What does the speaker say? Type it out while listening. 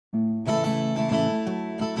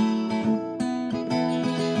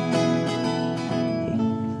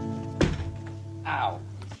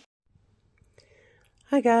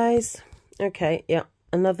Hi guys. Okay, yeah,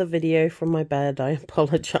 another video from my bed. I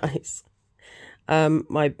apologise.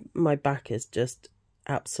 My back is just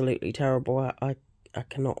absolutely terrible. I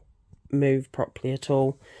cannot move properly at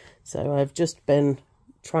all. So I've just been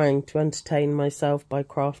trying to entertain myself by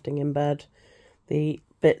crafting in bed the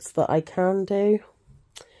bits that I can do.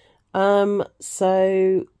 I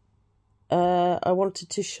wanted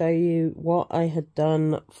to show you what I had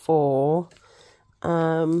done for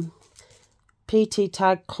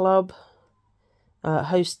pttagclub,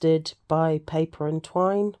 hosted by Paper and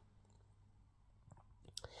Twine.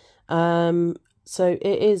 So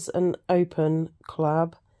it is an open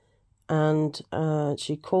collab, and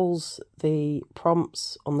she calls the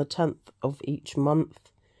prompts on the 10th of each month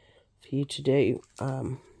for you to do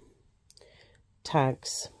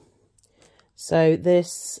tags. So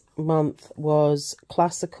this month was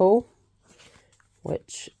classical,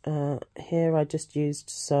 which here I just used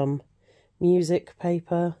some music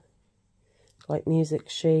paper, like music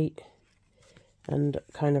sheet, and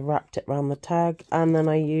kind of wrapped it around the tag. And then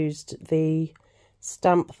I used the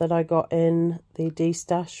stamp that I got in the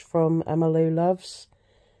D-stash from Emma Lou Loves,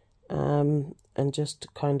 and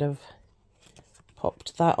just kind of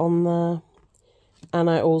popped that on there. And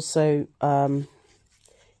I also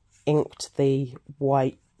inked the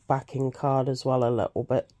white backing card as well a little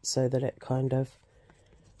bit, so that it kind of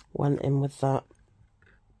went in with that.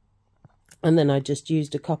 And then I just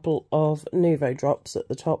used a couple of Nuvo drops at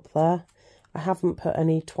the top there. I haven't put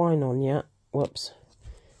any twine on yet, whoops.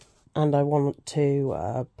 And I want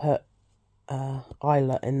to put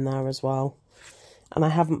eyelet in there as well. And I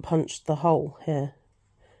haven't punched the hole here.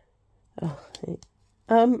 Oh,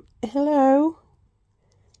 hello.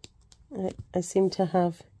 I seem to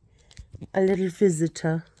have a little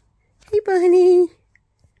visitor. Hey, bunny.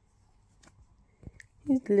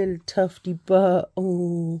 He's a little tufty butt.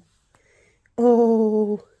 Oh.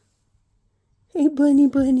 Oh. Hey,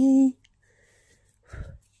 bunny.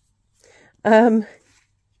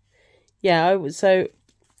 Yeah,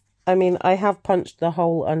 I mean, I have punched the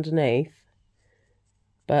hole underneath,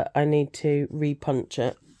 but I need to re-punch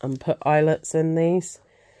it and put eyelets in these.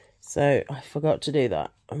 So I forgot to do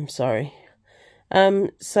that. I'm sorry.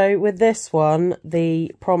 So with this one,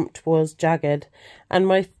 the prompt was jagged, and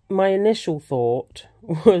my initial thought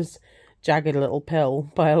was Jagged Little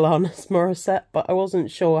Pill by Alanis Morissette, but I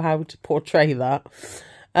wasn't sure how to portray that.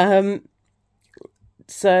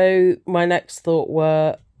 So my next thought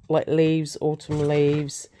were like leaves, autumn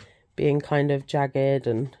leaves, being kind of jagged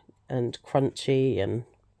and crunchy and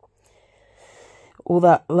all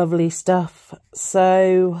that lovely stuff.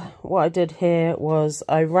 So what I did here was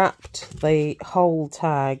I wrapped the whole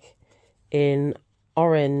tag in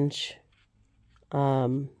orange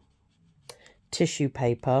tissue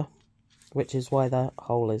paper, which is why the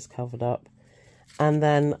hole is covered up. And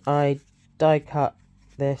then I die cut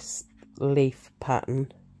this leaf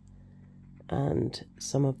pattern and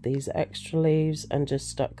some of these extra leaves and just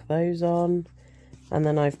stuck those on. And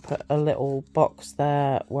then I've put a little box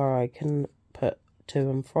there where I can put to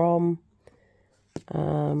and from.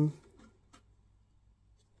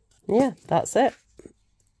 Yeah, that's it.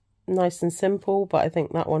 Nice and simple, but I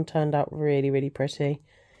think that one turned out really pretty.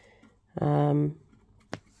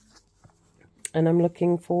 And I'm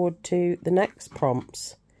looking forward to the next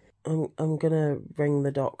prompts. I'm gonna ring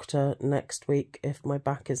the doctor next week if my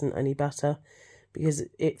back isn't any better, because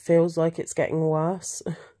it feels like it's getting worse.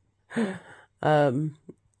 I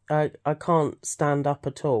can't stand up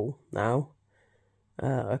at all now.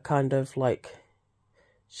 I kind of like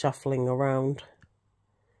shuffling around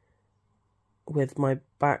with my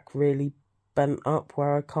back really bent up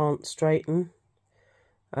where I can't straighten.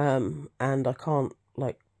 And I can't,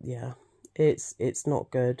 like, yeah, it's not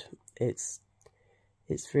good. It's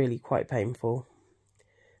really quite painful.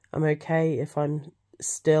 I'm okay if I'm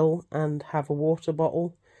still and have a water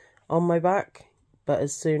bottle on my back, but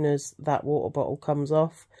as soon as that water bottle comes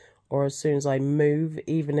off, or as soon as I move,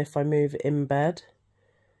 even if I move in bed,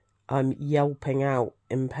 I'm yelping out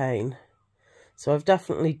in pain. So I've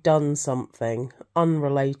definitely done something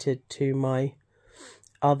unrelated to my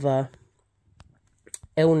other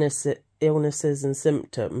illnesses and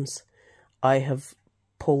symptoms. I have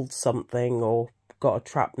pulled something or got a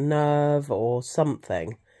trapped nerve or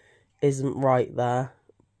something isn't right there,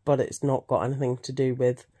 but it's not got anything to do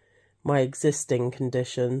with my existing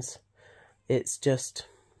conditions. It's just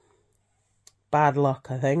bad luck,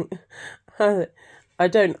 I think. I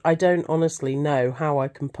don't honestly know how I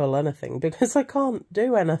can pull anything, because I can't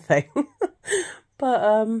do anything.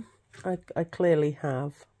 But I clearly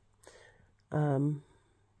have.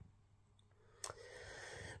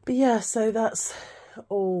 But yeah, so that's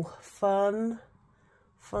all fun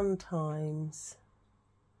Fun times.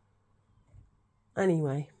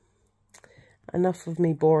 Anyway, enough of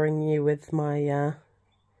me boring you with my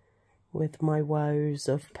woes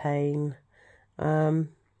of pain. I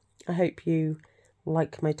hope you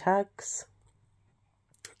like my tags,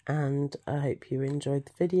 and I hope you enjoyed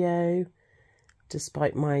the video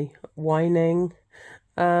despite my whining.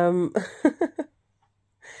 And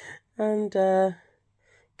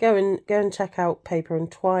go and check out Paper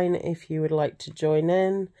and Twine if you would like to join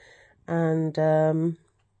in, and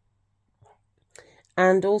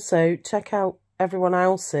also check out everyone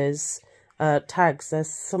else's tags. There's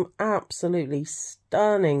some absolutely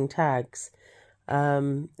stunning tags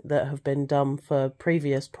that have been done for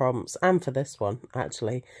previous prompts and for this one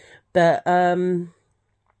actually. But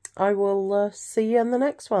I will see you in the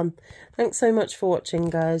next one. Thanks so much for watching,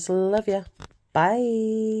 guys. Love ya.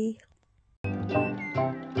 Bye.